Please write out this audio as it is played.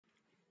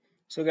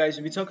So guys,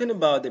 we'll be talking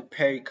about the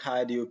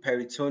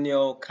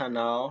peritoneal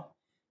canal,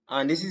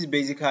 and this is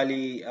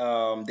basically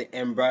the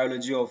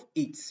embryology of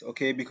it,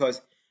 okay?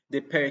 Because the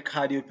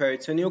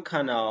peritoneal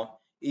canal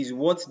is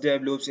what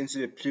develops into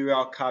the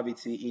pleural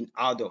cavity in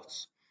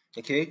adults,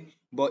 okay?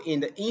 But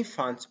in the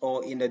infant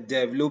or in the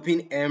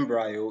developing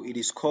embryo, it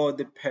is called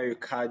the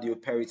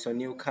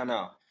peritoneal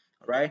canal,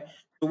 right?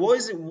 So what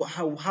is it?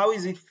 How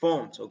is it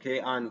formed, okay?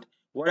 And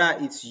what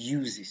are its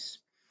uses?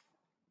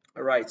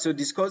 All right, so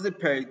discuss the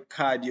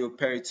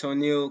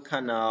pericardioperitoneal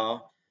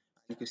canal.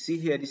 You can see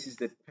here this is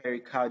the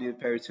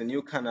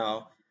pericardioperitoneal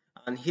canal,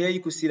 and here you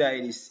can see that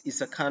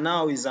it's a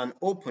canal, is an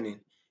opening.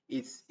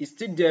 It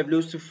still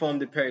develops to form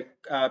the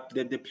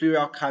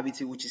pleural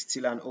cavity, which is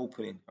still an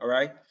opening. All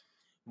right,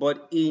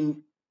 but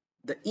in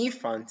the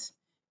infant,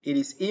 it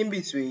is in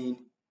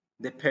between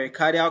the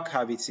pericardial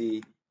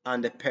cavity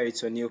and the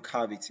peritoneal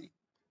cavity.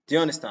 Do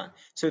you understand?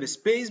 So the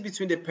space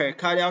between the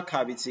pericardial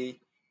cavity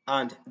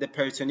and the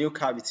peritoneal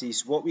cavity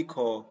is what we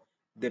call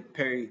the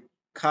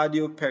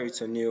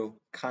pericardioperitoneal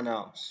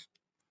canals.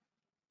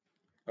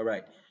 All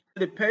right.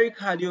 So the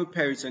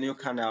pericardioperitoneal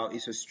canal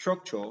is a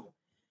structure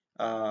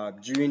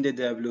during the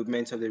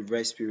development of the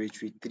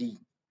respiratory tree.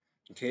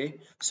 Okay,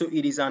 so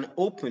it is an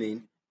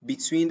opening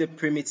between the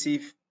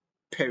primitive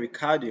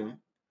pericardium,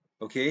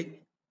 okay,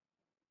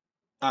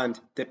 and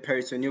the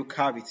peritoneal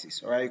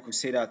cavities. All right, you could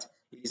say that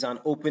it is an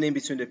opening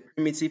between the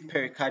primitive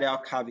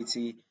pericardial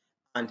cavity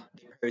and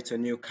the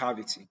peritoneal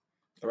cavity.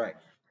 All right,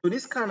 so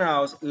these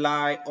canals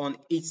lie on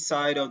each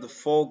side of the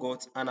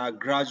foregut and are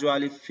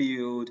gradually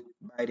filled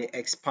by the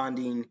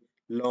expanding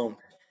lung.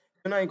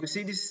 So now you can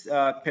see this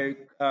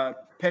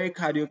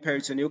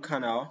pericardioperitoneal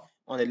canal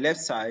on the left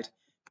side,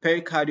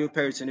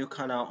 pericardioperitoneal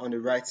canal on the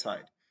right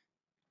side.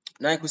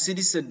 Now you can see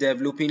this is a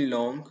developing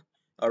lung,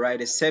 all right,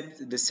 the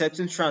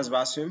septum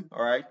transversum,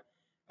 all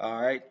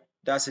right,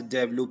 that's a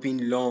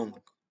developing lung,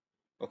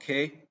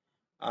 okay,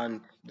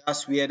 and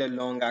that's where the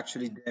lung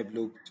actually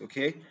develops,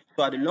 okay.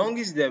 So as the lung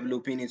is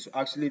developing, it will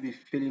actually be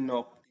filling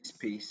up the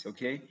space,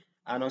 okay,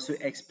 and also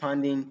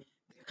expanding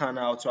the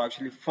canal to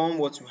actually form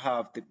what you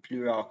have the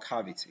pleural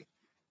cavity.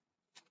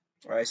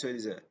 All right, so it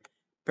is a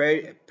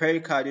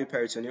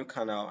pericardioperitoneal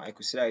canal. I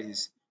could say that it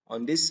is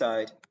on this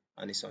side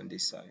and it's on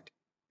this side.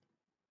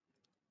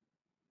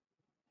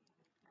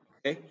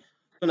 Okay,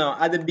 so now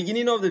at the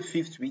beginning of the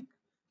 5th week,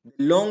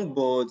 the lung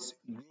buds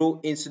grow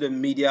into the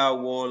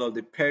medial wall of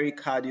the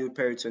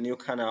pericardioperitoneal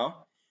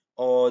canal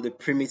or the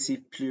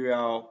primitive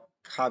pleural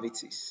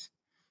cavities.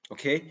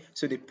 Okay,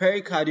 so the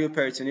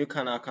pericardioperitoneal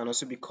canal can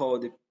also be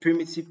called the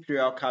primitive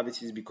pleural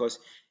cavities because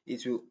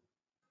it will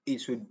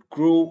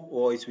grow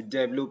or it will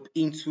develop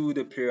into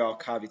the pleural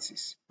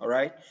cavities. All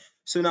right,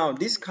 so now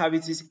these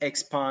cavities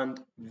expand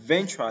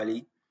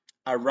ventrally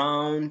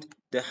around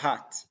the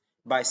heart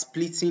by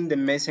splitting the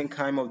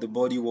mesenchyme of the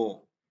body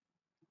wall.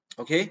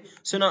 Okay,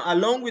 so now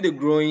along with the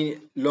growing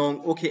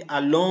lung, okay,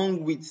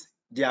 along with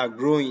their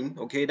growing,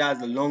 okay, that's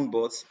the lung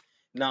buds.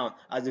 Now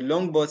as the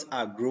lung buds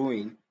are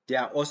growing, they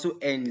are also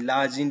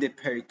enlarging the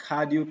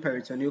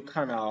pericardioperitoneal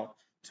canal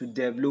to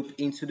develop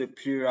into the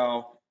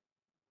pleural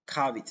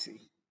cavity.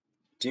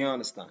 Do you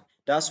understand?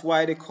 That's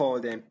why they call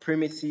them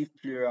primitive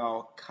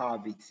pleural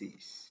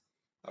cavities.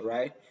 All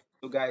right.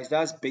 So guys,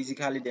 that's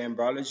basically the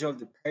embryology of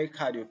the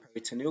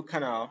pericardioperitoneal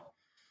canal,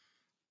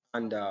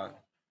 and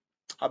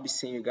I'll be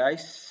seeing you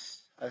guys.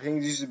 I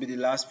think this will be the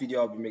last video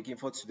I'll be making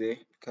for today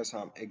because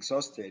I'm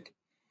exhausted.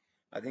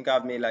 I think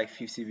I've made like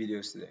 50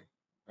 videos today.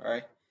 All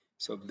right.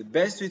 So the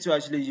best way to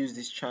actually use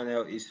this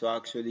channel is to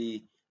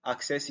actually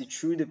access it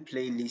through the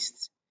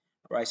playlist.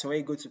 All right. So when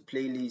you go to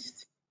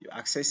playlist, you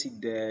access it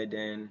there,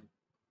 then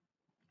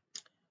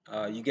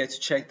you get to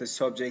check the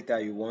subject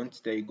that you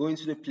want. Then you go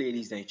into the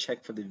playlist and you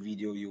check for the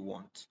video you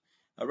want.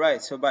 All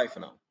right, so bye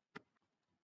for now.